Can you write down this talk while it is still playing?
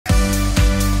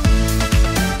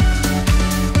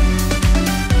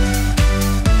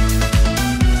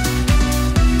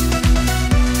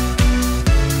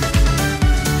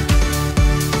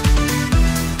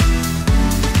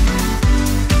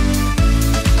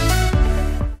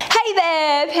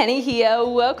Penny here,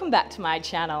 welcome back to my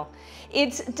channel.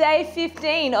 It's day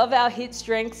 15 of our HIIT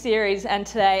strength series, and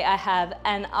today I have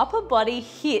an upper body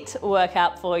HIIT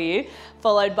workout for you,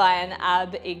 followed by an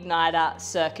ab igniter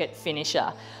circuit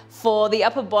finisher. For the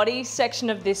upper body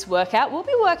section of this workout, we'll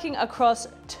be working across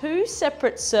two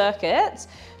separate circuits,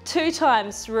 2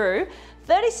 times through.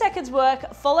 30 seconds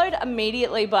work followed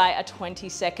immediately by a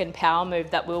 20-second power move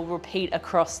that we'll repeat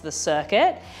across the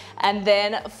circuit. And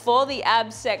then for the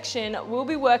abs section, we'll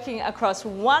be working across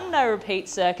 1 no repeat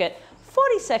circuit,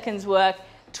 40 seconds work,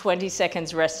 20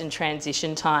 seconds rest and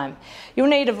transition time. You'll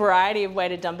need a variety of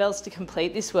weighted dumbbells to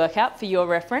complete this workout. For your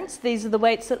reference, these are the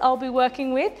weights that I'll be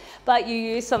working with, but you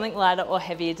use something lighter or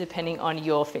heavier depending on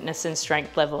your fitness and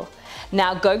strength level.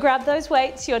 Now go grab those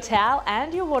weights, your towel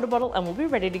and your water bottle, and we'll be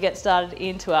ready to get started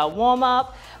into our warm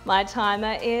up. My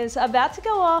timer is about to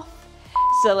go off,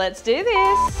 so let's do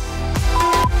this.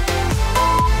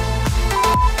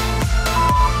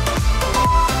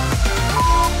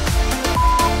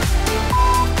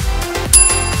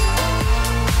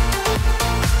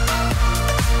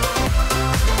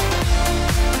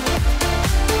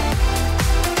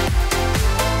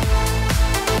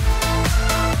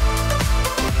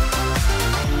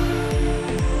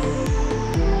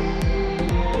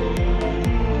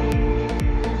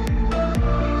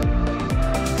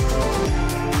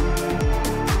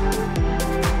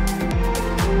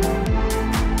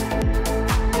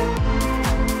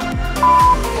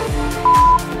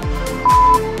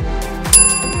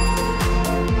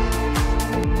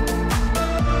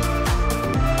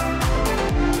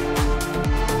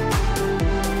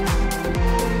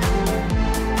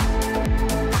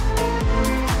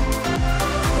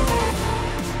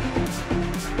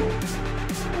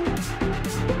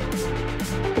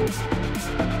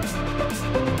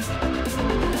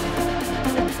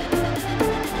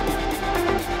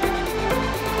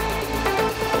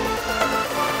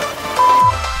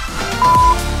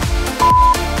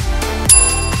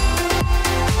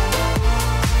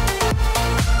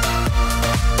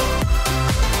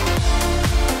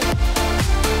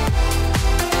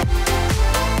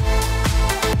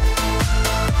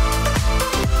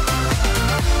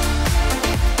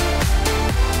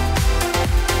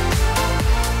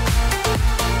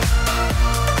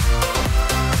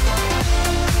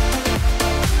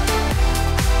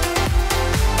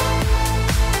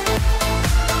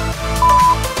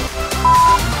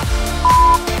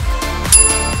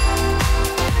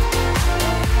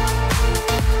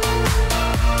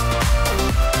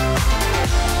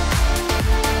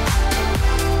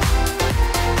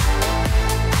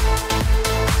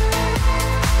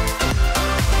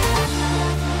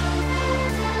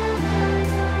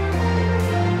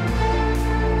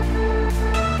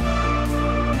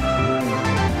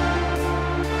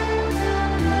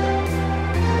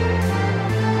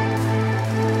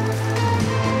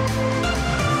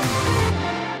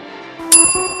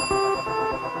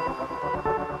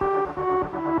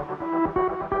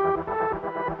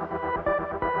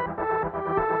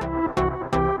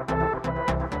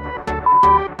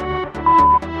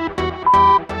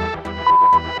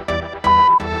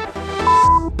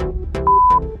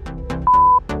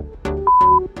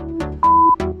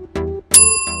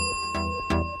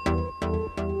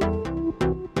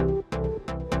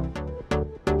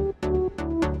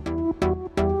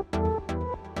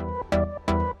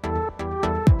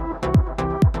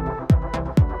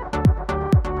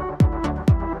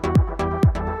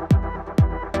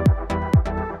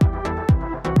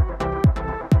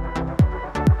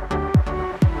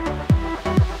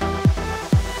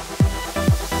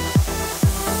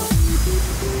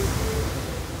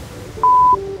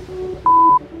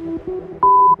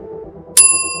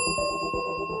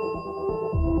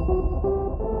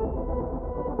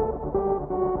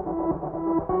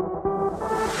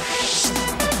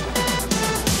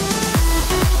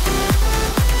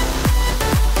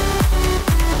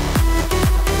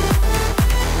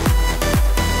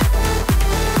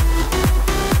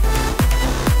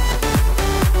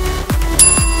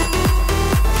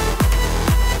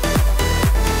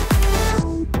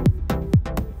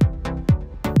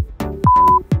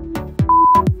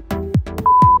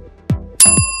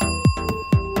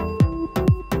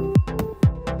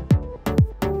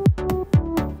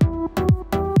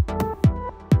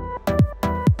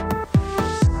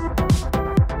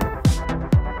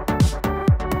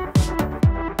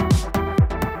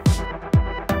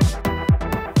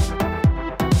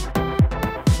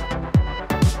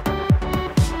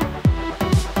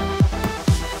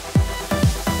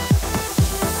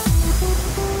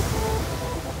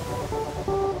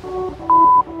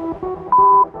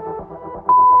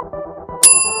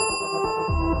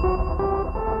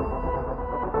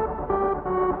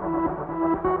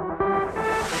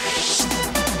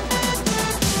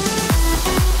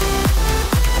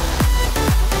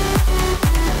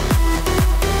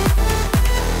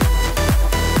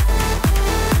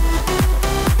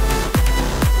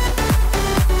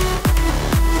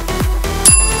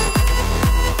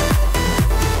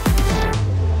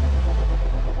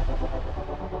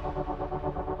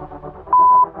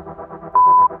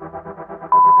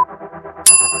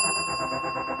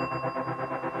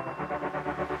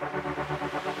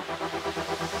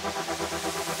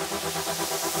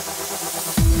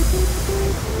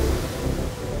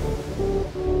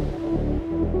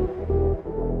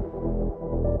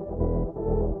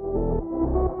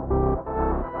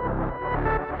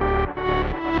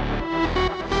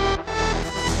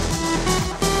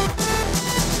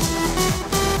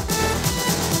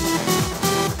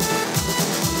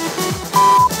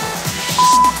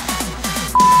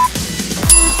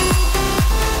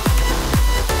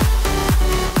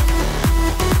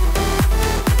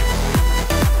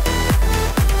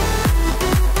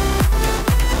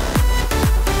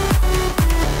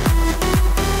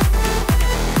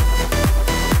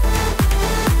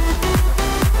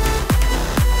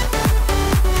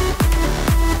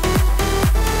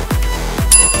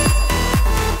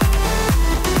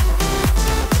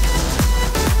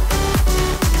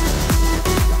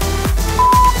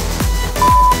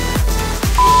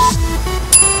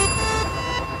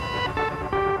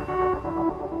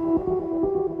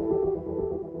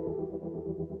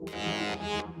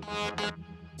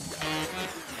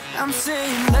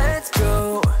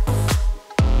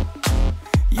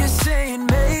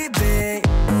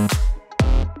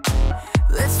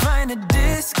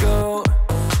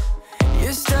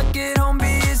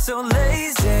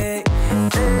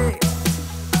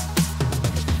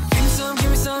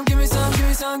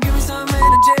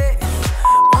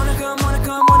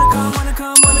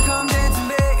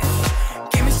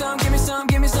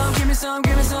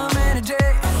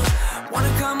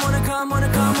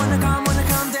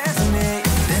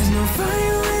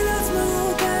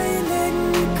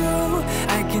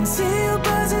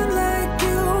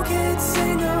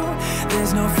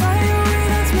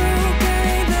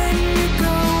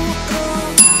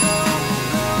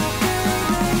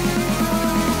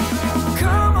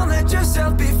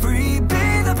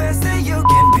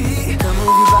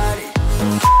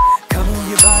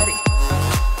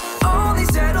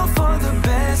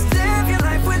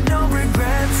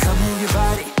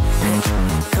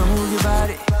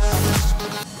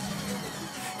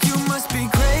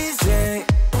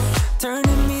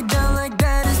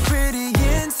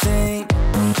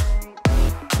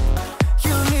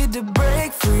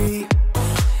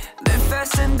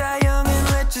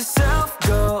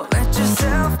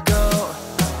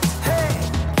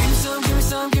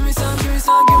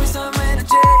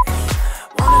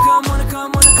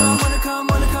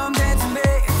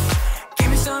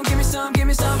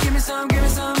 give me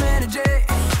some energy.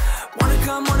 Wanna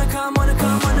come, wanna come, wanna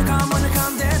come, wanna come, wanna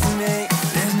come dance with me.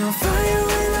 There's no fire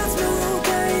without smoke,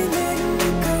 I ain't letting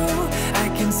it go. I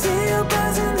can see you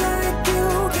buzzing like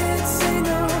you can't say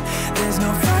no. There's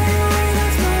no fire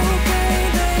without smoke, I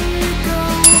ain't letting it go.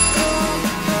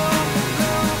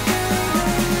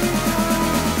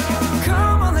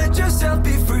 Come on, let yourself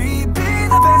be free. Be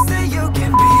the best that you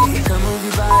can be. Come move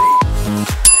your body.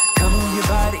 Come move your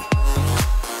body.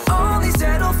 Only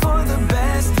settle for the best.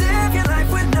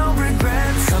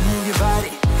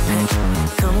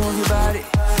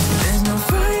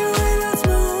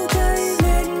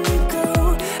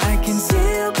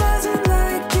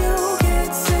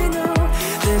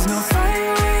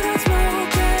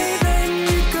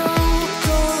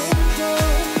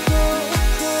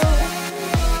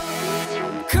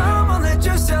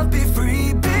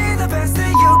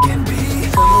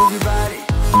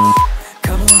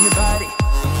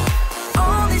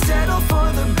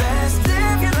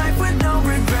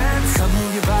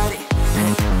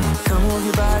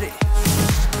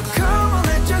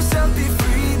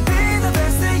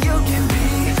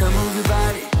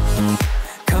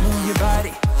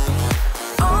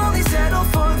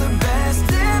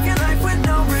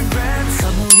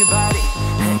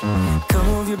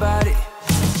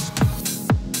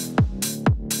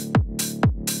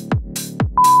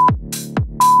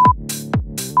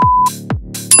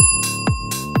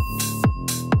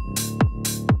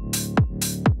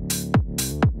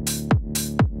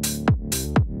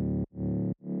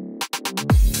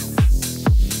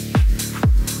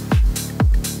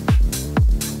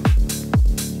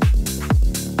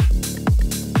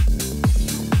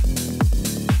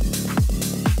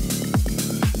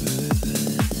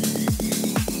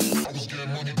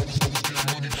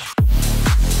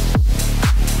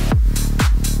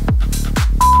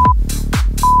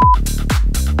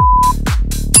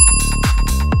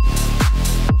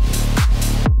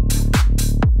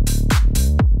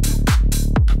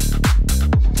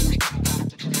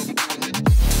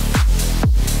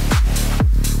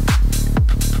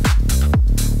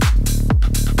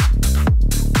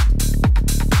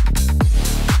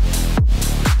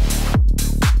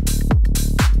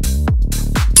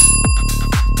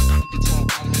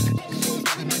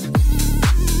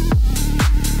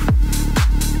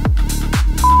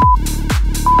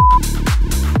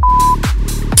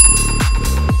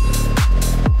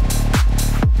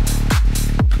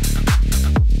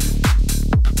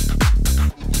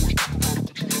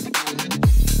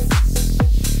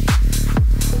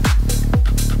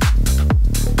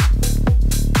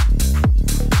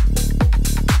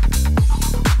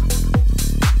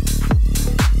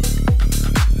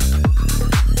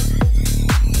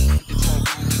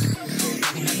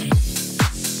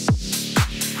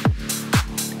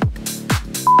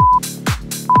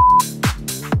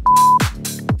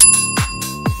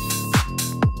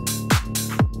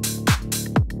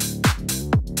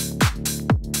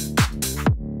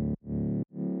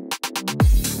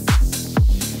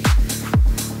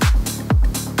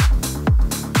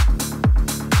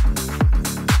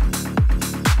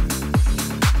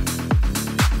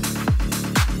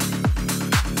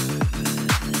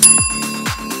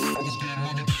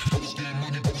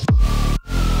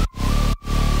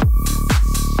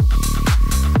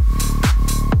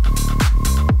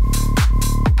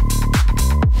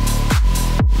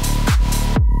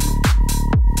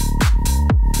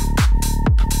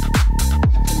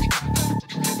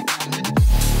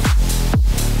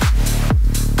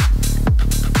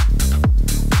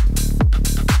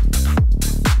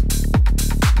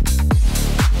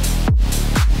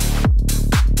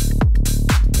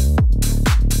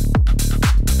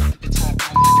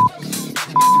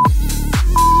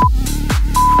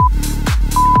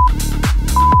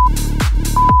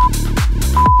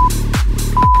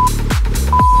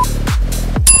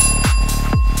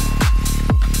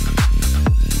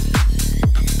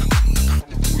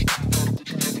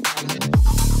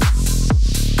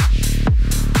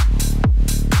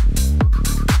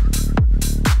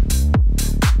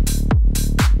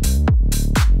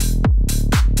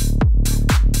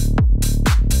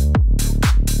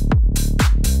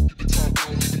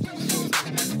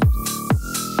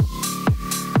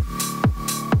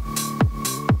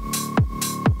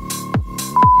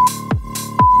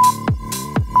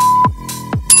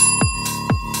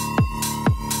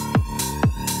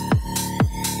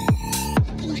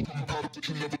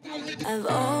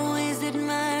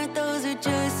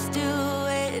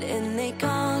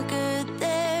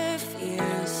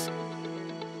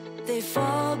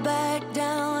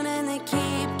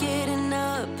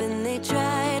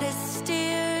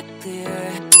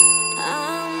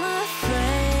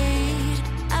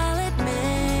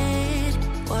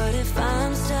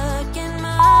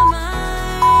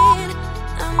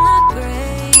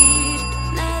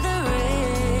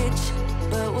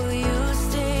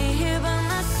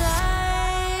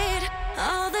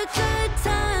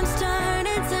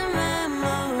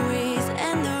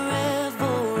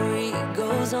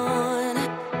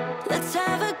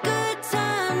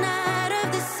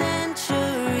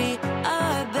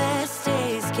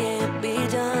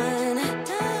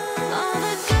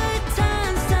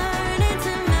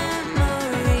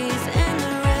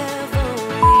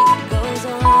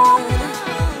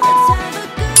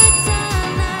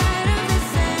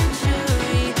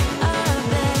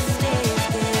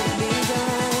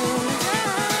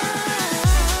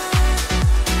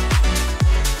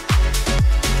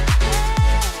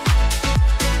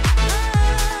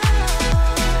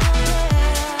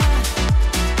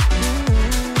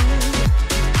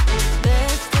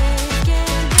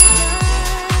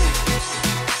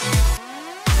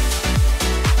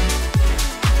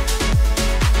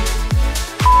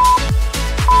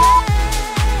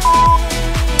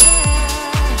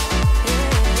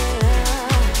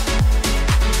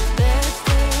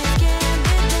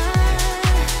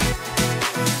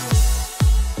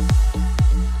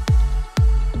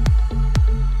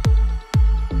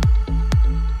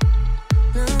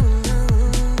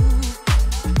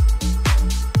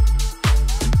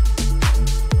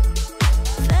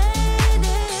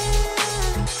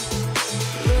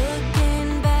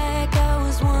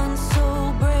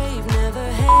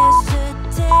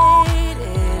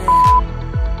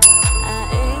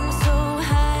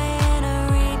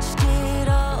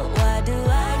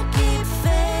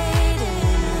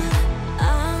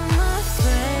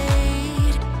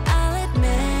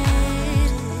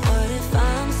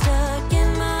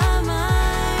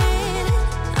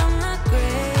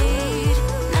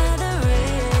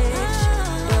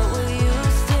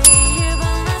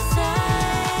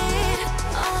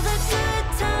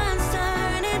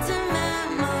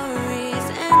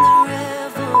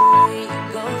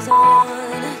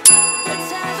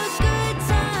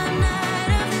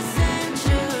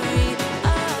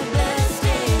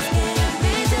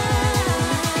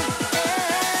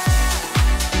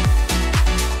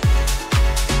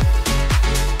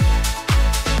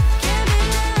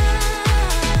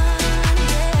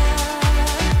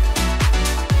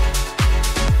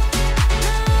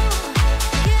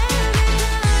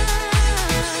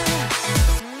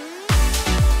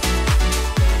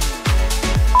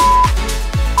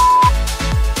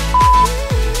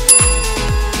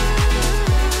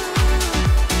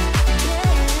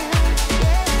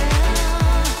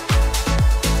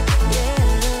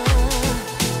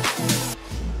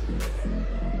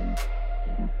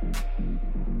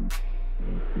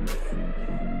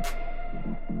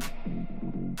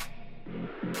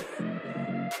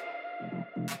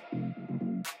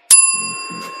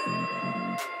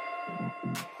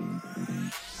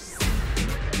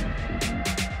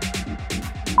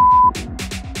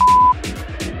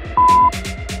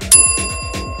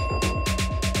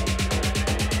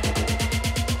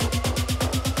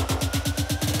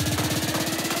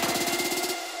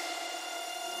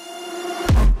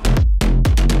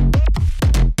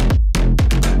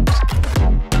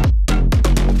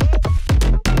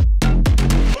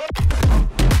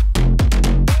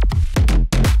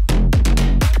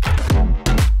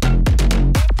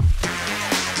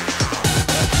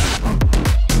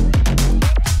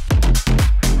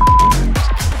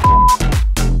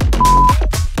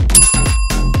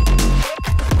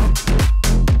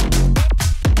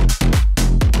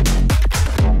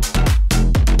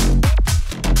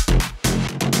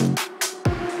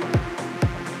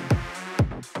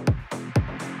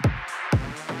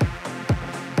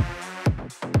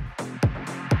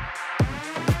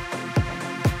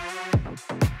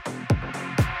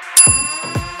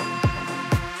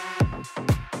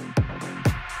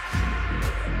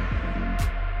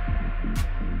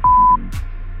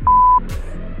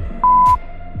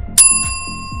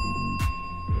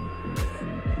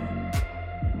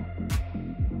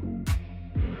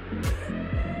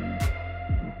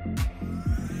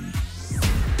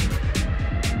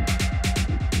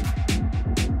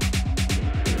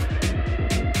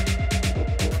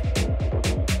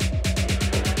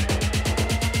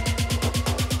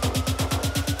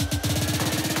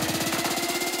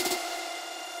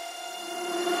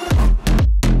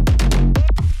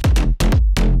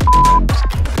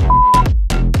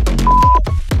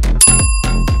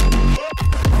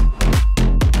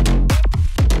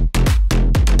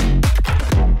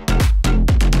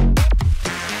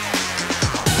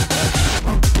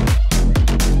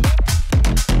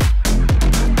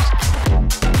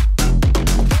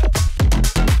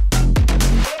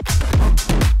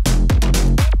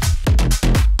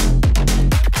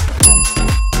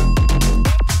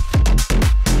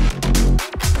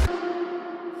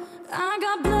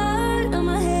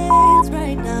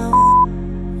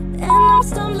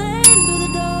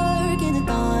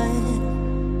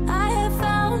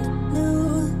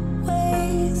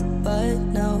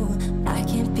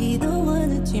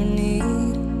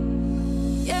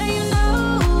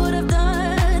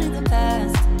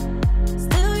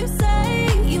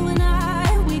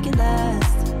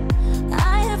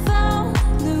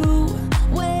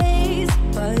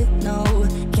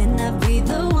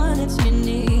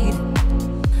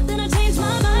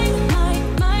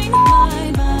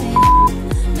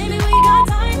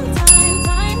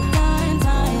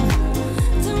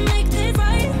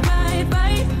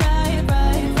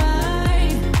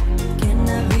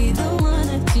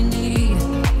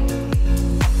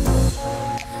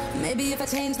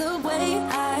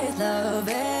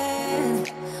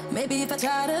 Maybe if I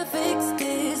try to fix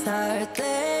this heart,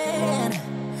 then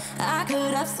I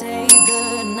could have stayed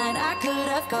the night. I could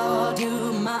have called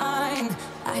you mine.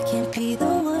 I can't be the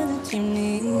one that you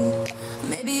need.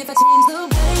 Maybe if I change the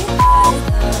way I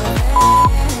love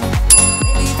it.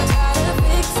 Maybe if I try to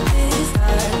fix this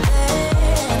heart,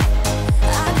 then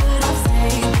I could have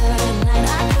stayed the night.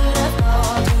 I could have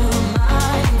called you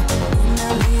mine. And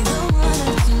I'll be the one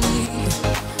that you need.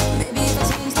 Maybe if I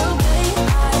change the way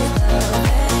I love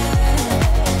it.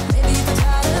 Maybe if I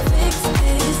try to fix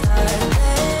this heart,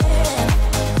 then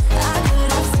I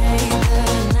could have stayed the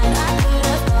night. I could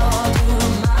have called you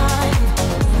mine.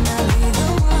 And I'll be the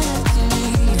one that you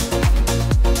need.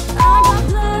 I got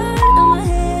blood on my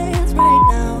hands right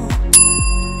now,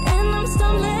 and I'm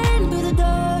stumbling through the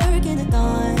dark in the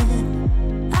dawn.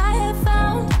 I have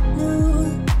found new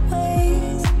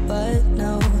ways, but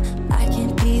no, I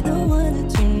can't be the one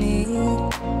that you need.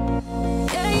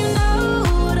 Yeah, you know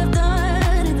what I've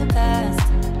done in the past.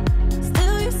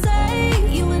 Still you say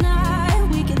you and I,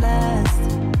 we can last.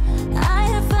 I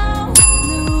have found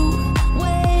new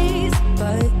ways,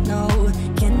 but no,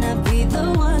 can I be the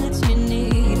one that you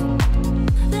need?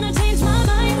 Then I changed my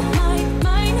mind.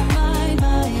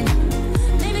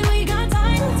 Maybe we got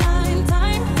time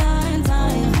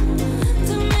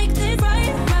to make this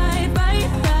right.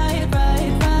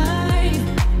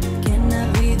 Can I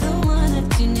be the one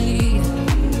that you need?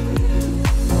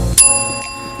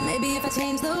 Maybe if I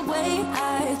change the way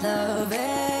I love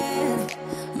it.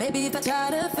 Maybe if I try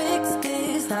to fix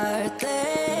this heart,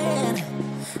 then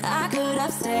I could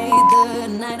have stayed the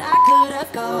night. I could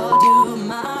have called you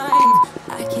mine.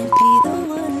 I can't be the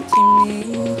one that you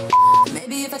need.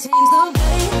 Maybe if I change the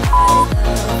way I love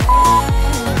it.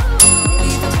 Maybe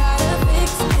if I try to fix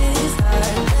this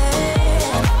heart,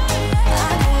 then I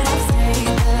could have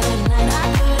stayed the night. I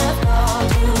could have called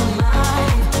you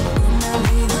mine. And I'll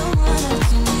be the one that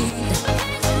you need.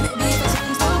 Maybe if I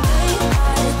change the way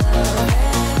I love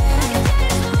it.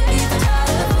 Maybe if I try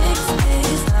to fix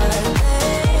this heart, then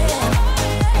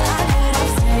I could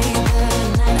have stayed the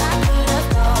night. I could have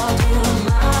called you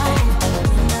mine.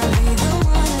 And I'll be the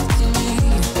one that you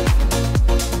need.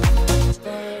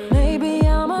 Maybe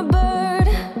I'm a bird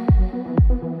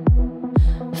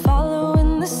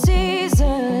following the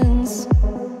seasons.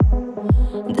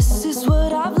 This is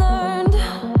what I've learned.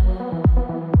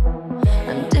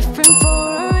 I'm different for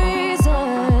a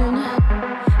reason.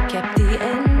 Kept the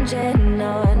engine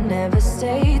on, never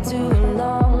stayed too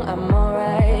long. I'm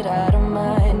alright, I don't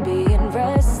mind being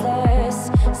restless.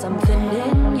 Something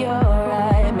in your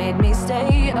eye made me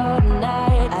stay all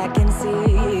night. I can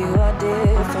see you are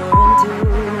different too.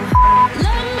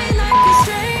 Love me like a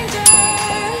stranger,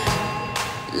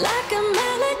 like a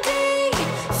melody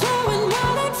flowing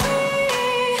wild and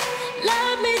free.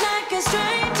 Love me like a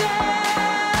stranger,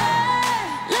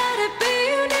 let it be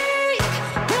unique.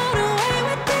 Run away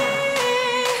with me.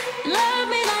 Love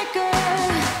me like a,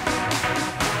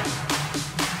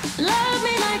 love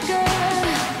me like a,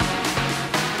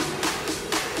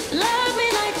 love me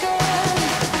like a.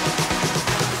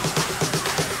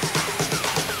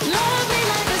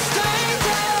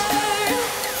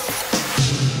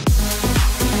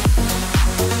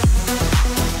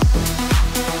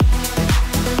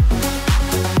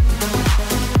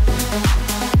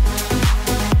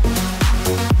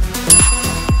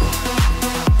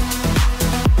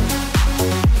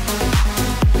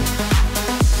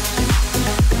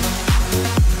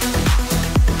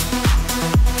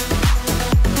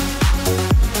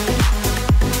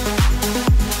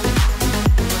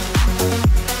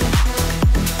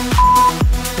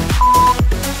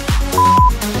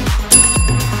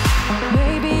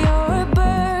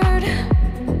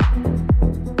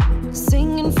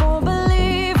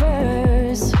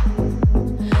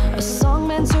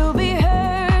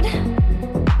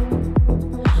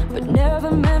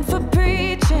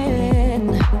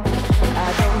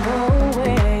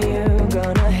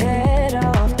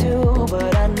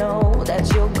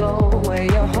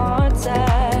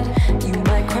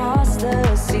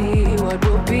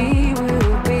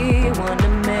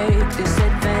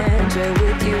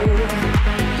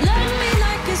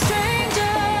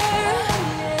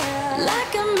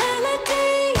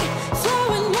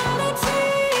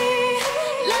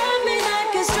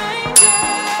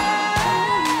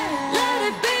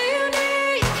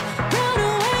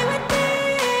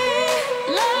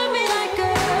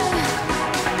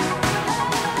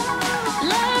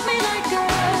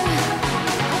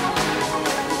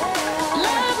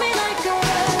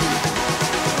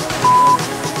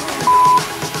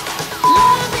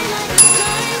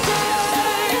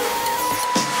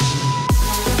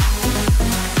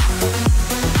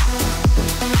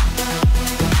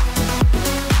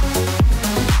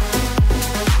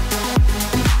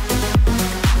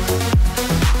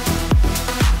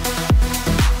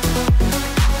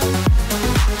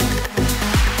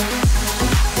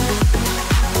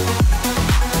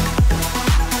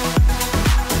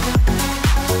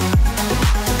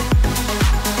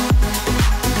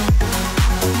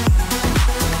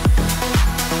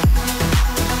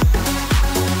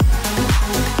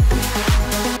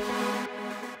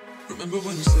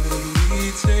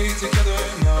 we stay together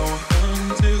now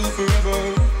until forever.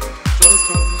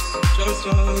 Just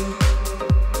us.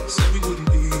 Said we wouldn't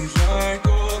be like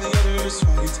all the others,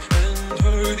 fight and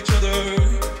hurt each other.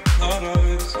 Not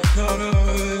us.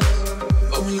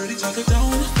 Oh, we let each other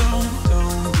down, yeah.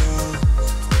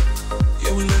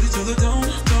 Yeah, we let each other down,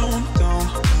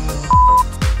 yeah.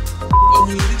 Oh,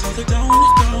 we let each other down,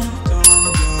 yeah.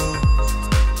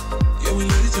 Yeah, we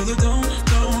let each other down,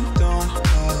 yeah.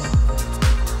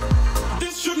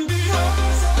 This shouldn't be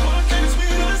us. Why can't it be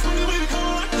us when we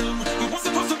become like them? We weren't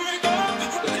supposed to break up.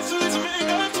 It's to make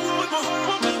up to what my heart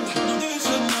wanted. No, this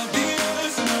should not be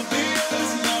us, not be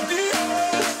us, not be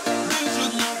us. This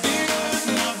should not be us,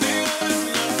 not be us,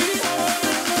 not be us.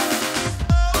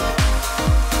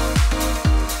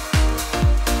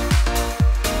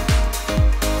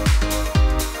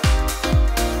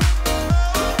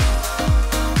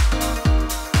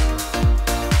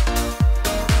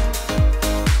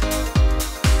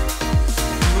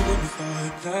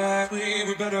 That we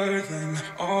were better than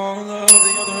all of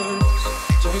the others.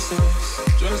 Just us.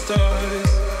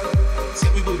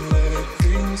 Said we wouldn't let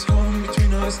things come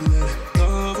between us. Let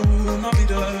love rule, not be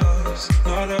us.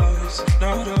 Not us.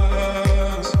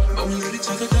 But we let each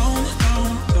other down,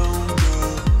 yeah.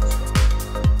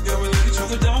 Yeah, we let each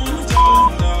other down.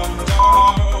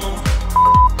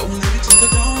 But we let each other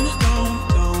down,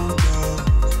 yeah.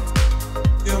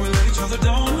 Yeah, we let each other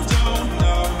down.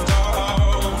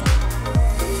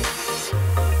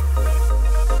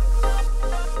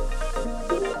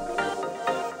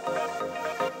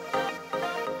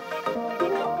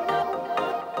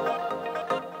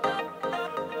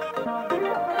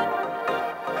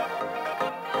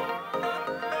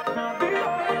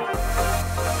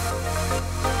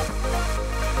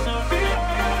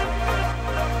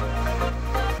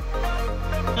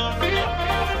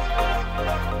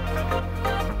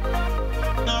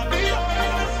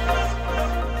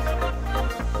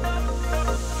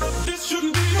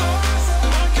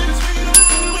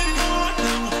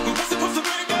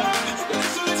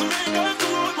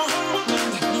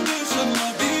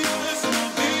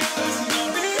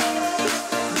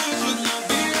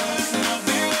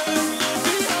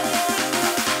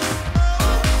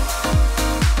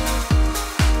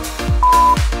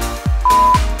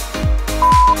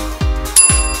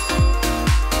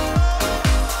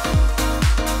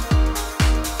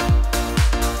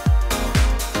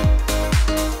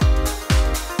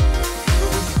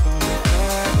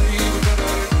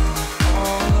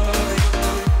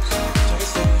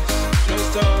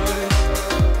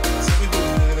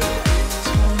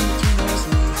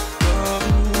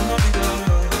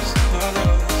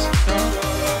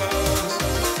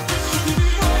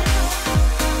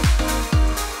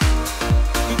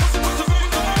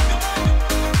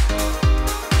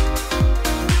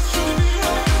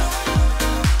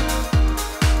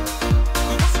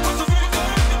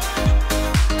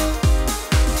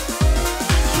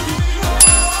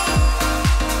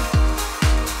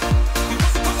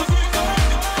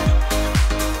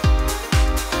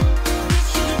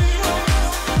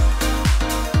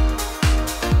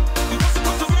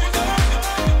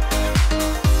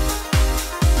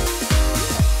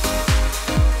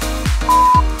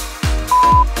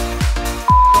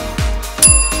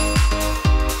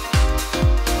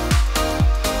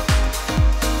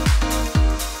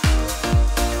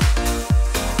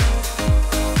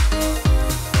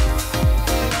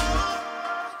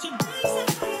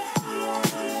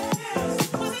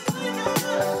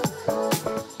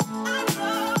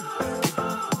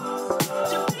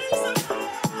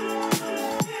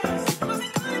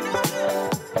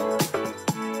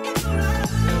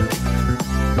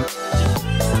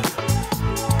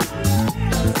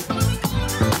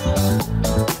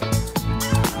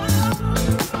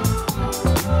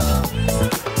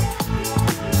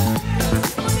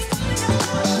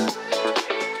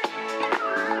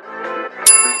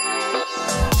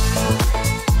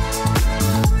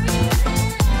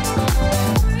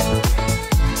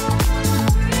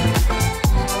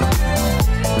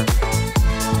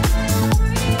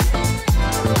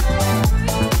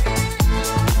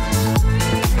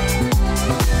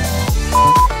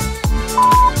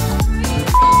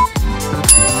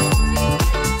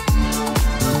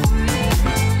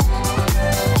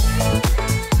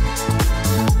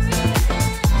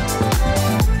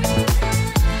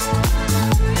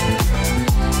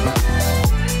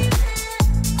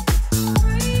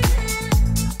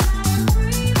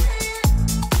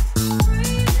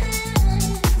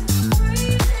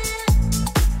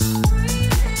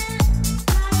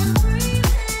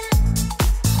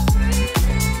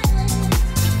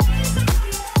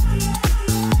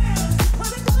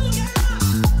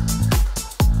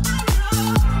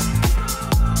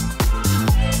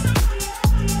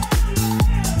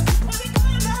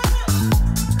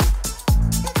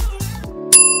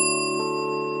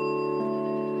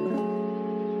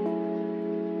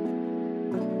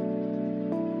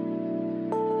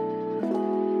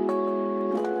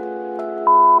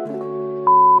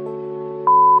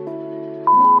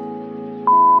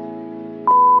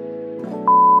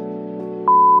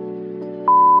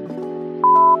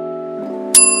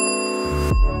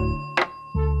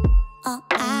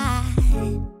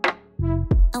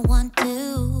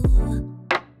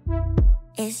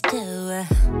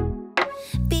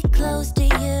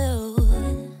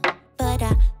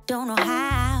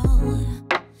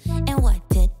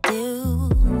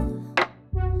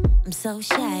 so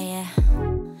shy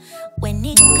when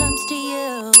it comes to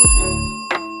you,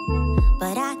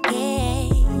 but I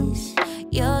guess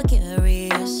you're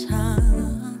curious, huh?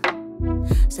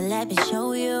 So let me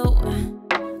show you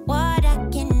what I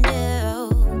can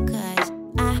do, 'cause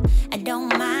I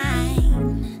don't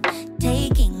mind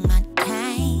taking my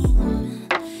time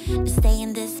to stay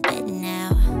in this bed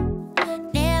now,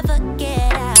 never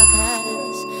get out,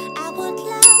 'cause I would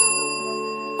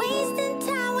love wasting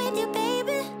time with you,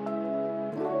 baby,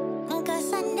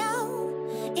 'cause I know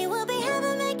it will be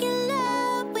heaven making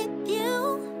love with you.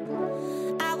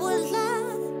 I would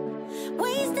love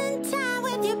wasting time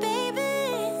with you,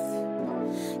 baby,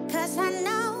 'cause I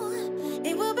know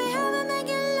it will be heaven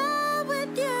making love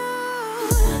with you.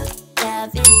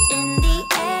 Love is in the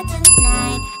air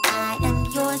tonight. I am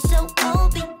yours, so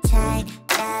hold me tight.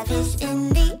 Love is in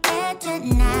the air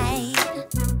tonight.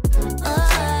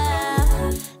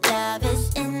 Oh, love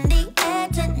is in the air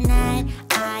tonight.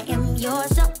 I am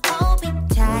yours, so hold me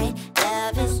tight.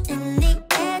 Love is in the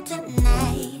air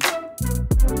tonight.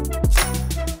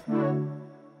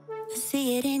 I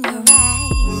see it in your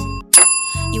eyes.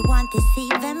 You want this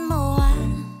even more,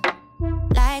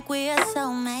 like we are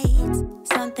soulmates,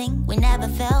 something we never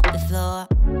felt before.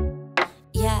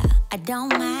 Yeah, I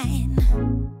don't mind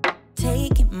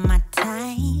taking my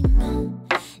time.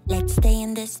 Let's stay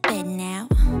in this bed now,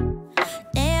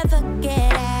 never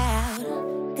get out,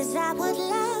 'cause I would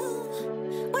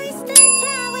love wasting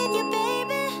time with you,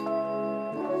 baby,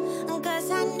 'cause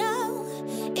I know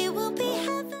it will be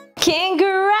heaven.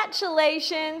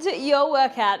 Congratulations, your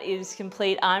workout is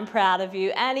complete. I'm proud of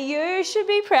you, and you should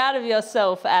be proud of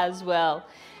yourself as well.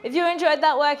 If you enjoyed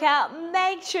that workout,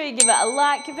 make sure you give it a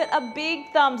like, give it a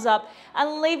big thumbs up,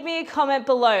 and leave me a comment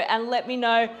below and let me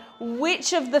know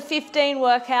which of the 15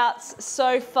 workouts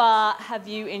so far have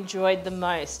you enjoyed the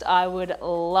most. I would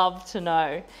love to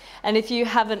know. And if you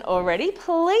haven't already,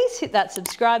 please hit that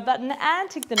subscribe button and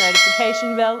tick the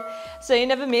notification bell so you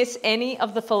never miss any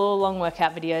of the follow along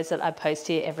workout videos that I post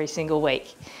here every single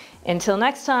week. Until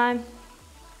next time,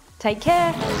 take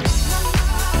care.